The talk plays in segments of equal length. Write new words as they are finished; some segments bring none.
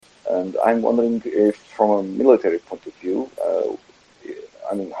And I'm wondering if, from a military point of view,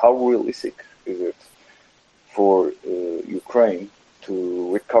 how realistic is it for Ukraine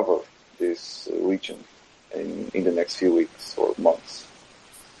to recover this region in the next few weeks or months?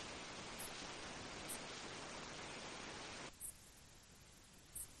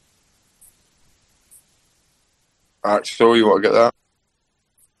 Axel, you want to get that?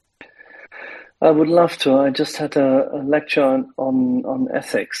 I would love to. I just had a lecture on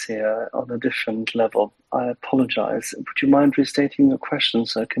ethics here on a different level. I apologize. Would you mind restating your question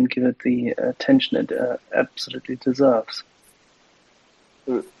so I can give it the attention it absolutely deserves?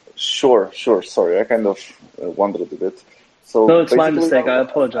 Sure. Sorry, I kind of wondered a bit. So no, it's my basically, mistake. I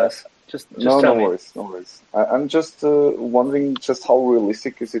apologize. Just no, tell no me. worries, no worries. I'm just wondering just how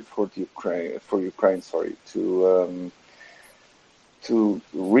realistic is it for Ukraine, to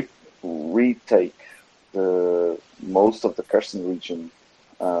retake most of the Kherson region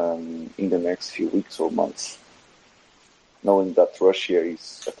in the next few weeks or months, knowing that Russia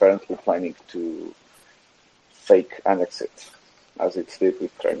is apparently planning to fake annex it, as it did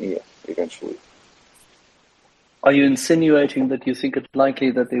with Crimea eventually. Are you insinuating that you think it likely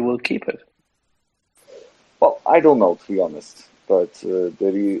that they will keep it? Well, I don't know, to be honest. But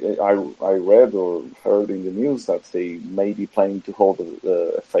I read or heard in the news that they may be planning to hold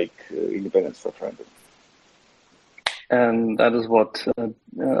a fake independence referendum. And that is what,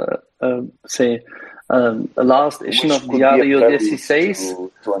 a last issue of Diario 16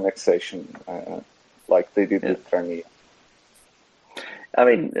 to annexation, like they did with Crimea. I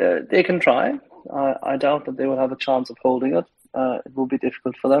mean, they can try. I doubt that they will have a chance of holding it. It will be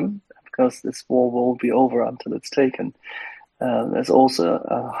difficult for them because this war won't be over until it's taken. There's also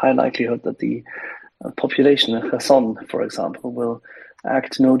a high likelihood that the population of Kherson, for example, will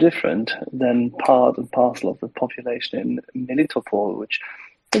act no different than part and parcel of the population in Melitopol, which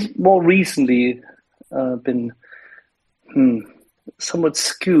has more recently been somewhat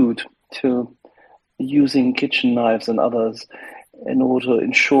skewed to using kitchen knives and others in order to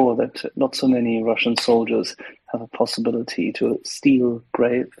ensure that not so many Russian soldiers have a possibility to steal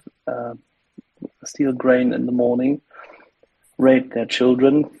grain in the morning, rape their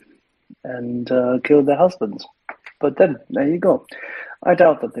children, and kill their husbands. But then, there you go. I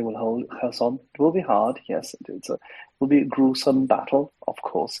doubt that they will hold Kherson. It will be hard, yes. It will be a gruesome battle, of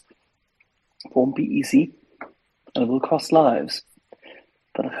course. It won't be easy, and it will cost lives.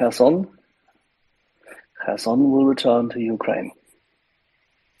 But Kherson will return to Ukraine.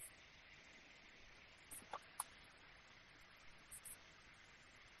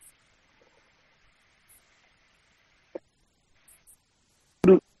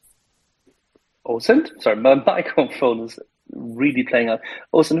 Osen? Sorry, my microphone is really playing out.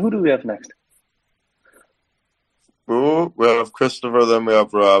 Osen, who do we have next? Oh, we have Christopher, then we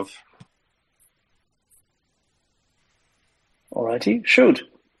have Rav. Alrighty, shoot.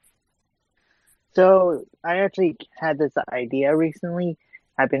 So I actually had this idea recently.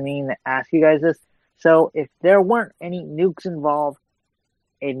 I've been meaning to ask you guys this. So if there weren't any nukes involved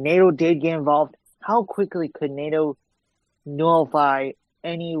and NATO did get involved, how quickly could NATO nullify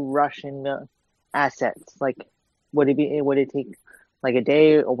any Russian assets? Like, would it take like a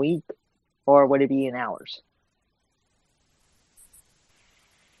day, a week, or would it be in hours?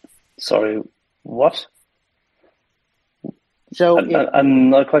 Sorry, what? So I'm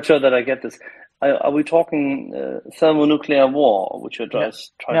not quite sure that I get this. Are we talking thermonuclear war, which you're trying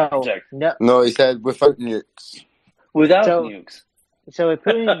to project? No, he said without nukes. Without nukes. So if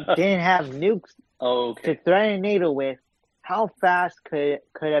Putin didn't have nukes to threaten NATO with, how fast could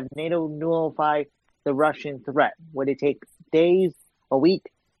have NATO nullify the Russian threat? Would it take days, a week,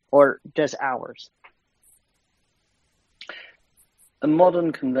 or just hours? A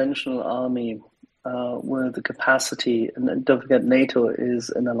modern conventional army with the capacity, and don't forget NATO is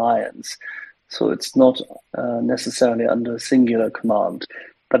an alliance, so it's not necessarily under singular command.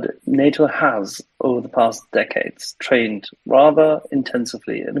 But NATO has, over the past decades, trained rather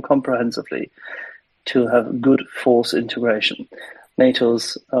intensively and comprehensively to have good force integration.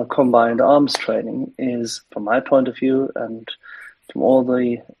 NATO's combined arms training is, from my point of view, and from all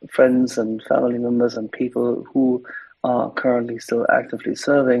the friends and family members and people who are currently still actively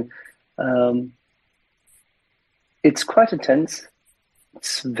serving, it's quite intense.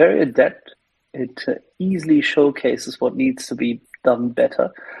 It's very adept. It easily showcases what needs to be done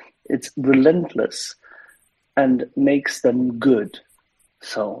better. It's relentless and makes them good.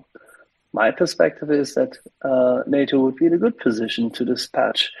 So my perspective is that NATO would be in a good position to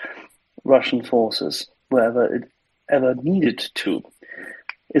dispatch Russian forces wherever it ever needed to.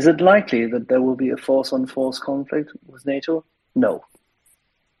 Is it likely that there will be a force-on-force conflict with NATO? No.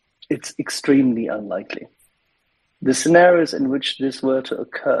 it's extremely unlikely. The scenarios in which this were to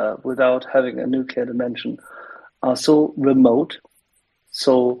occur without having a nuclear dimension are so remote,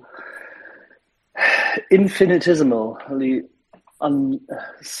 so infinitesimally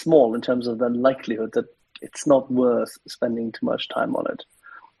small in terms of the likelihood that it's not worth spending too much time on it.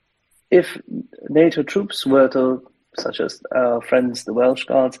 If NATO troops were to, such as our friends, the Welsh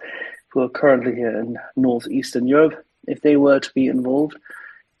Guards, who are currently here in northeastern Europe, if they were to be involved,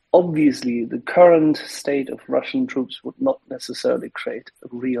 obviously the current state of Russian troops would not necessarily create a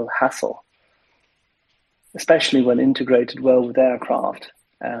real hassle, especially when integrated well with aircraft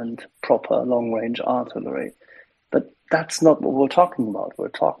and proper long-range artillery. But that's not what we're talking about. We're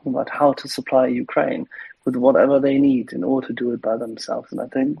talking about how to supply Ukraine with whatever they need in order to do it by themselves. And I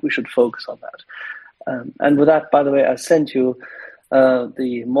think we should focus on that. And with that, by the way, I sent you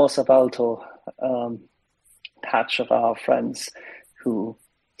the Morsa Balto patch of our friends who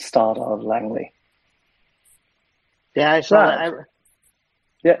start out of Langley. Yeah, I saw that.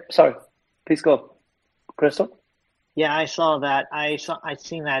 Yeah, sorry. Please go. Crystal? Yeah, I saw that. I've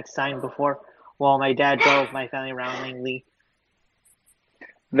seen that sign before while my dad drove my family around Langley.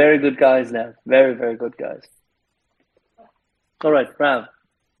 Very good guys now. Very, very good guys. All right, Rav.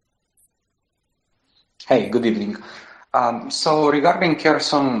 Hey, good evening. So regarding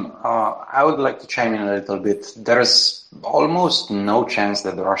Kherson, I would like to chime in a little bit. There is almost no chance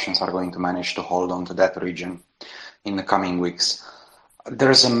that the Russians are going to manage to hold on to that region in the coming weeks.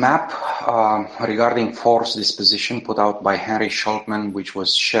 There is a map regarding force disposition put out by Henry Scholtmann, which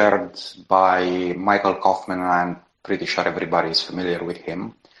was shared by Michael Kaufman, and I'm pretty sure everybody is familiar with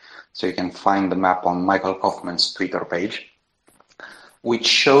him. So you can find the map on Michael Kaufman's Twitter page, which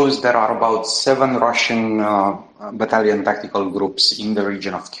shows there are about 7 Russian battalion tactical groups in the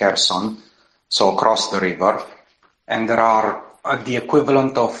region of Kherson, so across the river, and there are the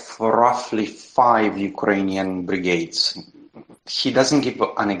equivalent of roughly 5 Ukrainian brigades. He doesn't give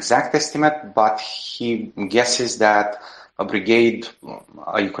an exact estimate, but he guesses that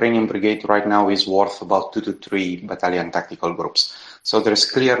a Ukrainian brigade right now is worth about 2 to 3 battalion tactical groups. So there's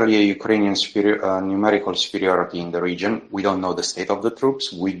clearly a Ukrainian numerical superiority in the region. We don't know the state of the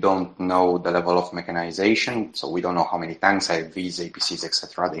troops. We don't know the level of mechanization. So we don't know how many tanks, IFVs, APCs,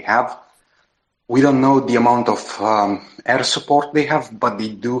 etc. they have. We don't know the amount of air support they have, but they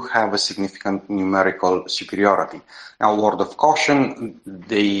do have a significant numerical superiority. Now, word of caution,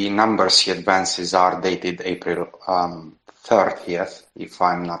 the numbers he advances are dated April 30th, if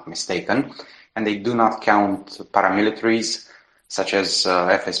I'm not mistaken, and they do not count paramilitaries, such as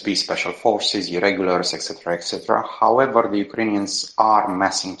FSB, Special Forces, Irregulars, etc., etc. However, the Ukrainians are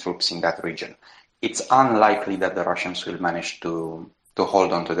massing troops in that region. It's unlikely that the Russians will manage to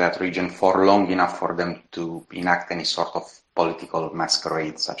hold on to that region for long enough for them to enact any sort of political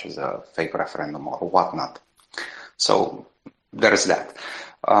masquerade, such as a fake referendum or whatnot. So there's that.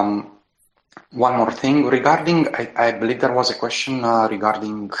 One more thing regarding, I believe there was a question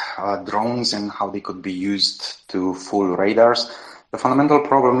regarding drones and how they could be used to fool radars. The fundamental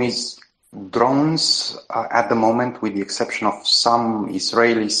problem is drones at the moment, with the exception of some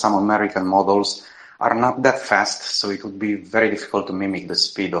Israeli, some American models, are not that fast, so it would be very difficult to mimic the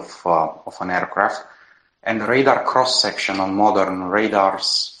speed of an aircraft. And the radar cross-section on modern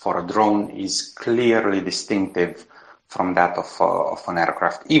radars for a drone is clearly distinctive from that of an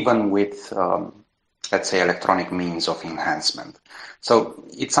aircraft, even with, let's say, electronic means of enhancement. So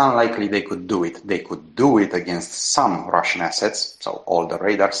it's unlikely they could do it. They could do it against some Russian assets, so all the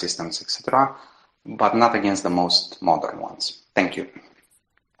radar systems, etc., but not against the most modern ones. Thank you.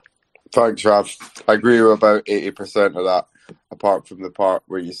 Thanks, Rav. I agree with about 80% of that, apart from the part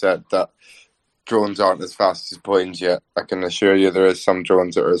where you said that drones aren't as fast as planes yet. I can assure you there is some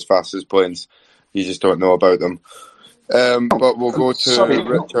drones that are as fast as planes. You just don't know about them. But we'll go to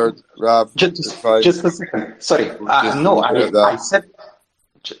Richard, Rav. Just a second. Sorry. I said...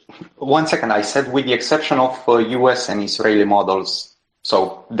 One second. I said with the exception of US and Israeli models.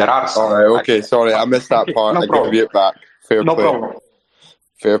 So there are some... All right, okay. Sorry, I missed that part. No I problem. give you it back. Fair No play. problem.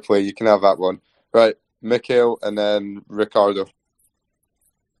 Fair play. You can have that one. Right, Mikhail and then Ricardo.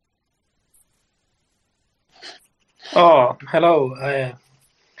 Oh, hello.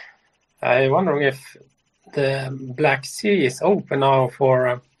 I'm wondering if the Black Sea is open now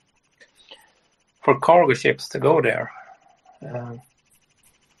for cargo ships to go there.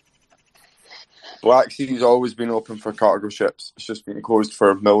 Black Sea's always been open for cargo ships. It's just been closed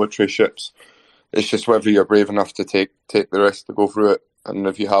for military ships. It's just whether you're brave enough to take the risk to go through it, and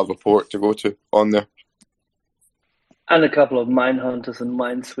if you have a port to go to on there. And a couple of mine hunters and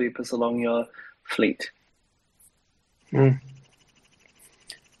minesweepers along your fleet.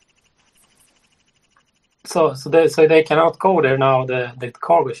 So they cannot go there now, the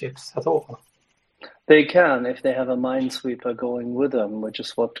cargo ships at all. They can if they have a minesweeper going with them, which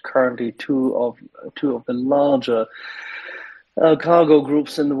is what currently two of the larger cargo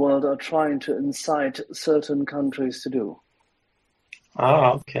groups in the world are trying to incite certain countries to do.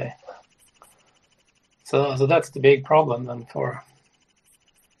 Ah, okay. So that's the big problem then for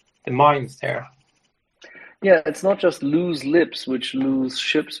the mines there. Yeah, it's not just loose lips which lose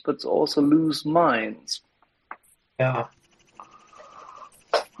ships, but it's also loose mines. Yeah.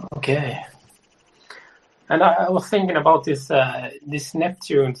 Okay. And I was thinking about this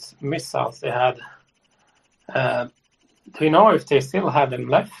Neptune's missiles they had. Do you know if they still have them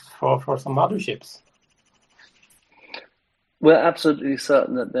left for some other ships? We're absolutely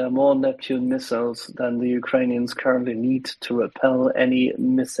certain that there are more Neptune missiles than the Ukrainians currently need to repel any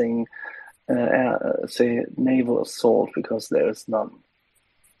missing, say, naval assault, because there is none.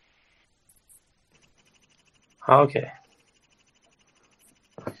 Okay.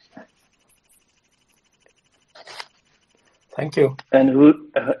 Thank you. And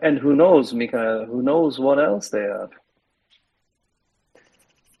who knows, Mikhail? Who knows what else they have?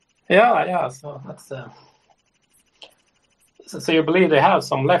 Yeah. So that's so you believe they have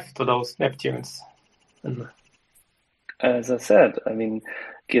some left of those Neptunes? As I said, I mean,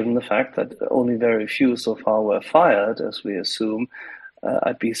 given the fact that only very few so far were fired, as we assume,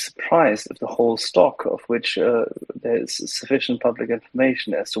 I'd be surprised if the whole stock, of which there's sufficient public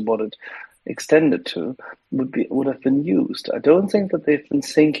information as to what it extended to, would have been used. I don't think that they've been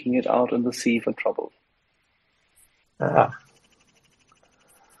sinking it out in the sea for trouble. So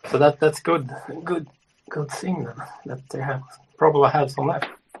that's good thing then, that they probably have some left.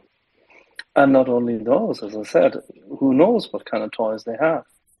 And not only those, as I said, who knows what kind of toys they have.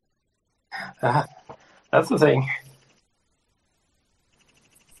 That's the thing.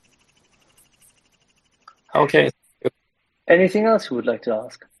 Okay. Anything else you would like to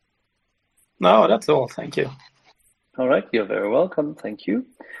ask? No, that's all. Thank you. All right, you're very welcome. Thank you.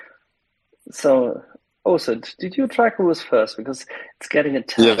 So, Osad, did you track who was first? Because it's getting a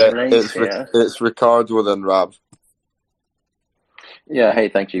tad late here. It's Ricardo then Rav. Yeah, hey,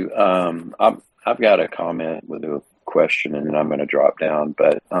 thank you. I've got a comment with a question, and then I'm going to drop down.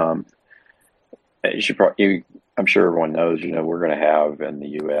 But I'm sure everyone knows. We're going to have in the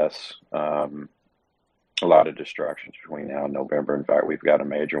U.S. A lot of distractions between now and November. In fact, we've got a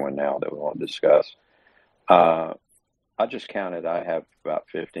major one now that we want to discuss. I just counted. I have about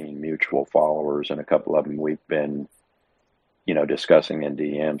 15 mutual followers, and a couple of them we've been, discussing in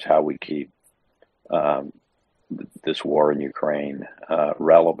DMs how we keep this war in Ukraine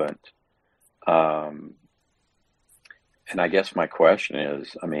relevant. And I guess my question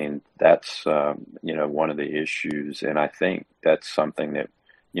is, that's, one of the issues, and I think that's something that,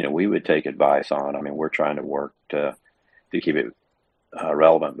 we would take advice on. We're trying to work to keep it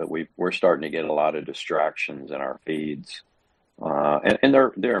relevant, but we're starting to get a lot of distractions in our feeds. And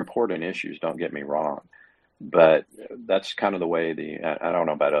they're important issues, don't get me wrong. But that's kind of the way I don't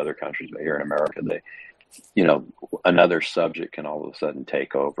know about other countries, but here in America, another subject can all of a sudden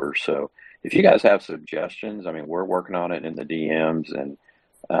take over. So if you guys have suggestions, we're working on it in the DMs, and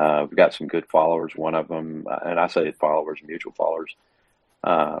we've got some good followers. One of them, and I say followers, mutual followers,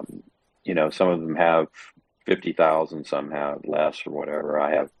 some of them have 50,000, some have less or whatever.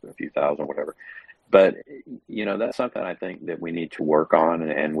 I have a few thousand, whatever. But, that's something I think that we need to work on,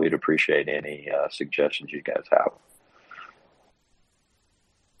 and we'd appreciate any suggestions you guys have.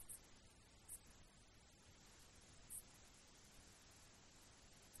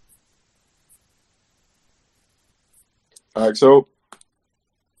 Axel?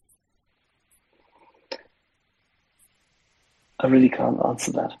 I really can't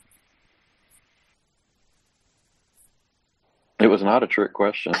answer that. It was not a trick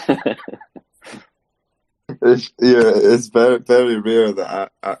question. It's very, very rare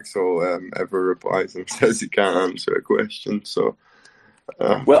that Axel ever replies and says he can't answer a question. So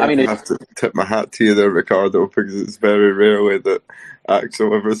I have to tip my hat to you there, Ricardo, because it's very rarely that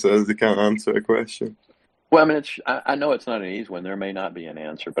Axel ever says he can't answer a question. Well, I know it's not an easy one. There may not be an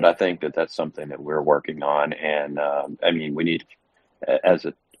answer, but I think that that's something that we're working on. And we need,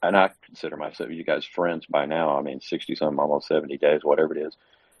 and I consider myself, you guys, friends by now. 60 something, almost 70 days, whatever it is.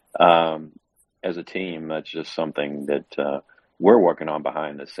 As a team, that's just something that we're working on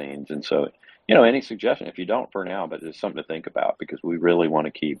behind the scenes. And so, any suggestion, if you don't for now, but it's something to think about, because we really want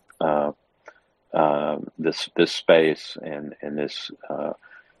to keep this space and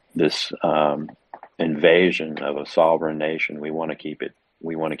this invasion of a sovereign nation. We want to keep it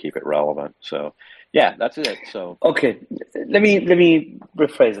relevant. So, yeah, that's it. So okay, let me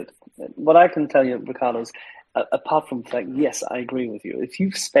rephrase it. what I can tell you, Ricardo, is apart from the fact, yes, I agree with you. If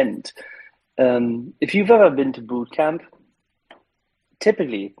you've ever been to boot camp,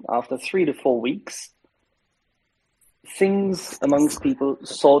 typically after 3 to 4 weeks, things amongst people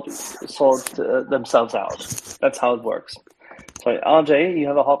sort themselves out. That's how it works. Sorry, RJ, you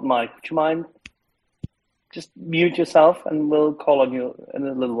have a hot mic. Would you mind just mute yourself and we'll call on you in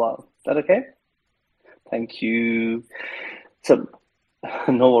a little while? Is that okay? Thank you. So,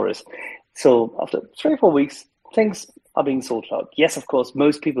 no worries. So after 3 or 4 weeks, things are being sorted out. Yes, of course,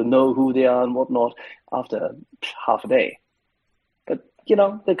 most people know who they are and whatnot after half a day. But,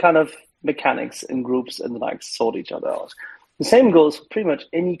 the kind of mechanics in groups and the like sort each other out. The same goes for pretty much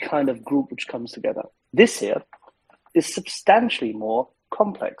any kind of group which comes together. This here is substantially more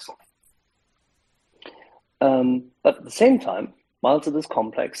complex. But at the same time, whilst it is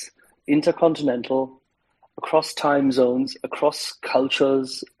complex, intercontinental, across time zones, across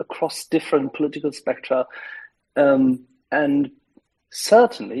cultures, across different political spectra, and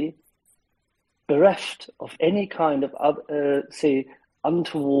certainly bereft of any kind of, say,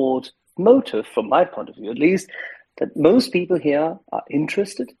 untoward motive, from my point of view at least, that most people here are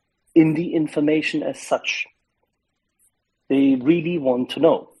interested in the information as such. They really want to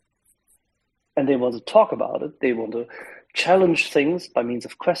know. And they want to talk about it. They want to challenge things by means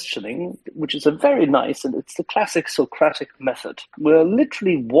of questioning, which is a very nice, and it's the classic Socratic method. We're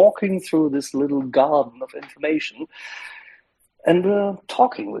literally walking through this little garden of information and we're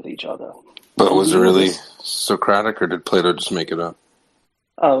talking with each other. But was it really Socratic, or did Plato just make it up?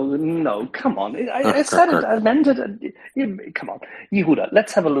 Oh, no, come on. I said it, I meant it. Come on. Yehuda,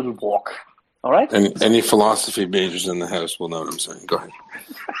 let's have a little walk, all right? Any philosophy majors in the house will know what I'm saying. Go ahead.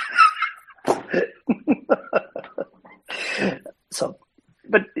 So,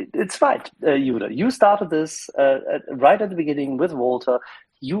 but it's right, Yehuda. You started this right at the beginning with Walter.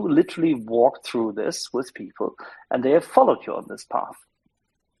 You literally walked through this with people, and they have followed you on this path.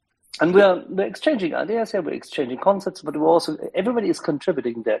 And we're exchanging ideas here, we're exchanging concepts, but everybody is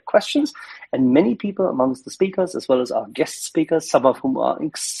contributing their questions, and many people amongst the speakers, as well as our guest speakers, some of whom are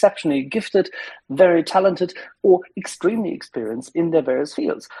exceptionally gifted, very talented, or extremely experienced in their various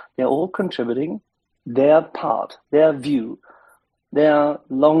fields. They're all contributing their part, their view, their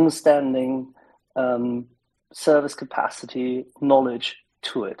long-standing service capacity, knowledge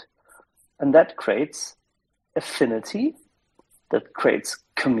to it. And that creates affinity, that creates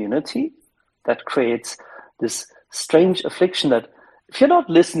community, that creates this strange affliction that if you're not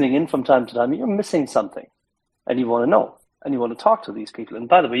listening in from time to time, you're missing something and you want to know and you want to talk to these people. And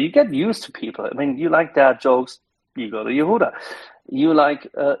by the way, you get used to people. I mean, you like dad jokes, you go to Yehuda. You like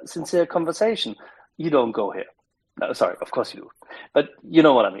sincere conversation, you don't go here. No, sorry, of course you do. But you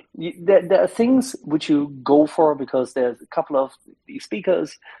know what I mean. There are things which you go for because there's a couple of these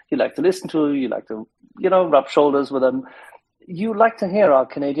speakers you like to listen to, you like to, rub shoulders with them. You like to hear our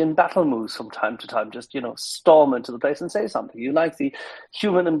Canadian battle moves from time to time, just, storm into the place and say something. You like the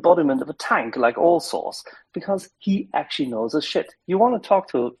human embodiment of a tank, like Allsource, because he actually knows his shit. You want to talk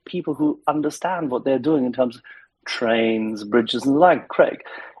to people who understand what they're doing in terms of trains, bridges, and the like, Craig.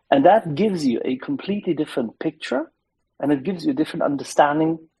 And that gives you a completely different picture, and it gives you a different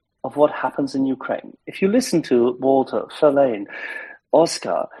understanding of what happens in Ukraine. If you listen to Walter, Verlaine,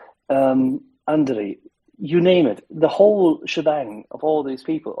 Oscar, Andrei, you name it, the whole shebang of all these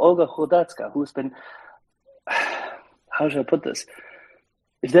people, Olga Khodetska, who's been, how should I put this?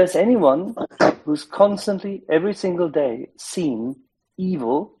 If there's anyone who's constantly, every single day, seen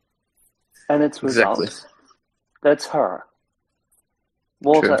evil and its results, that's her.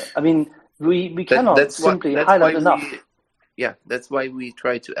 Walter, True. I mean, we cannot simply highlight enough. That's why we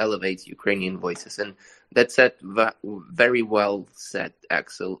try to elevate Ukrainian voices. And that's very well said,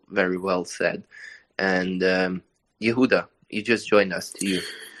 Axel, very well said. And Yehuda, you just joined us. To you.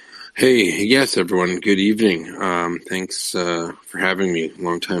 Hey, yes, everyone. Good evening. Thanks for having me.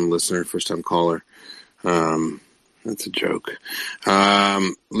 Long-time listener, first-time caller. That's a joke.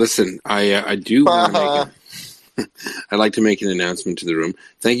 Listen, I do want to make I'd like to make an announcement to the room.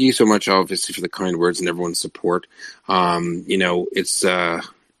 Thank you so much, obviously, for the kind words and everyone's support.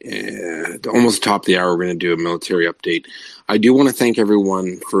 It's almost top of the hour. We're going to do a military update. I do want to thank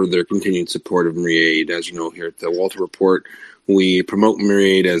everyone for their continued support of Myriad. As you know, here at the Walter Report, we promote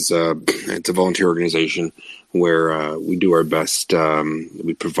Myriad as it's a volunteer organization where we do our best.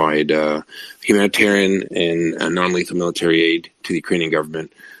 We provide humanitarian and non-lethal military aid to the Ukrainian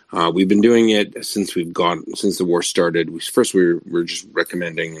government. We've been doing it since the war started. We were just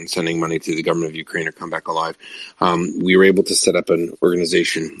recommending and sending money to the government of Ukraine or Come Back Alive. We were able to set up an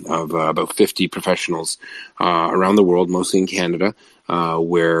organization of about 50 professionals around the world, mostly in Canada,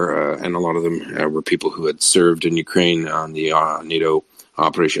 where and a lot of them were people who had served in Ukraine on the NATO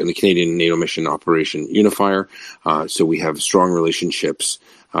operation, the Canadian NATO mission Operation Unifier. So we have strong relationships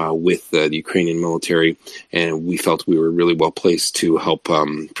with the Ukrainian military, and we felt we were really well placed to help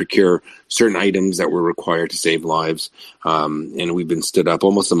procure certain items that were required to save lives. And we've been stood up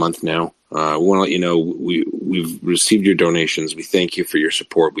almost a month now. We want to let you know we've received your donations. We thank you for your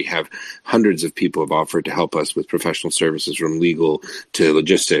support. We have hundreds of people have offered to help us with professional services, from legal to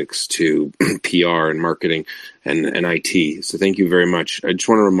logistics to PR and marketing and IT. So thank you very much. I just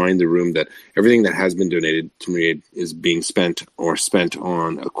want to remind the room that everything that has been donated to Myriad is being spent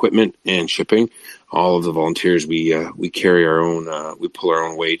on equipment and shipping. All of the volunteers, we carry our own, we pull our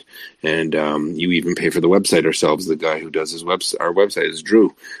own weight, and you even pay for the website ourselves. The guy who does our website is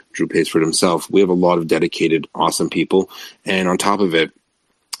Drew. Drew pays for it himself. We have a lot of dedicated, awesome people, and on top of it,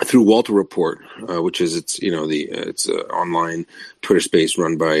 through Walter Report, which is it's an online Twitter space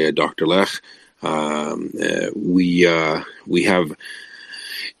run by Dr. Lech. We have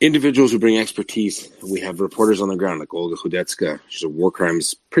individuals who bring expertise. We have reporters on the ground, like Olga Hudetska.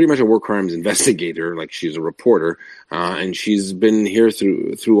 She's pretty much a war crimes investigator. Like, she's a reporter, and she's been here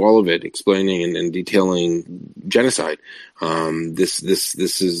through all of it, explaining and detailing genocide. This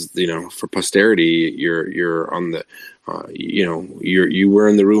is, for posterity. You're on the, you were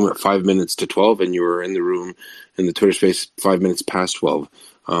in the room at 5 minutes to 12, and you were in the room in the Twitter space 5 minutes past 12.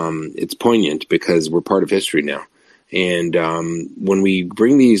 It's poignant because we're part of history now. And when we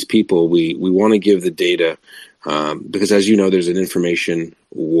bring these people, we want to give the data, because, as you know, there's an information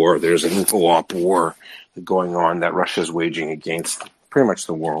war, there's an info-op war going on that Russia's waging against pretty much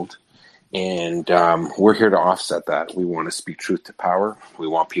the world. And we're here to offset that. We want to speak truth to power. We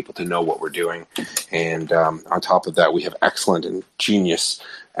want people to know what we're doing. And on top of that, we have excellent and genius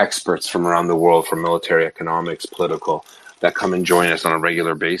experts from around the world, from military, economics, political, that come and join us on a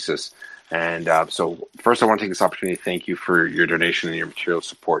regular basis. And so first, I want to take this opportunity to thank you for your donation and your material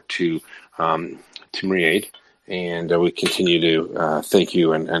support to Myriad. And we continue to thank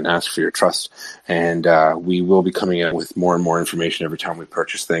you and ask for your trust. And we will be coming out with more and more information every time we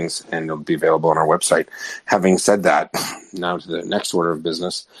purchase things, and it'll be available on our website. Having said that, now to the next order of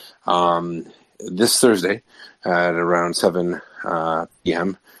business. This Thursday at around 7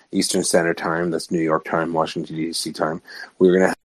 p.m. Eastern Standard Time, that's New York time, Washington, D.C. time, we're going to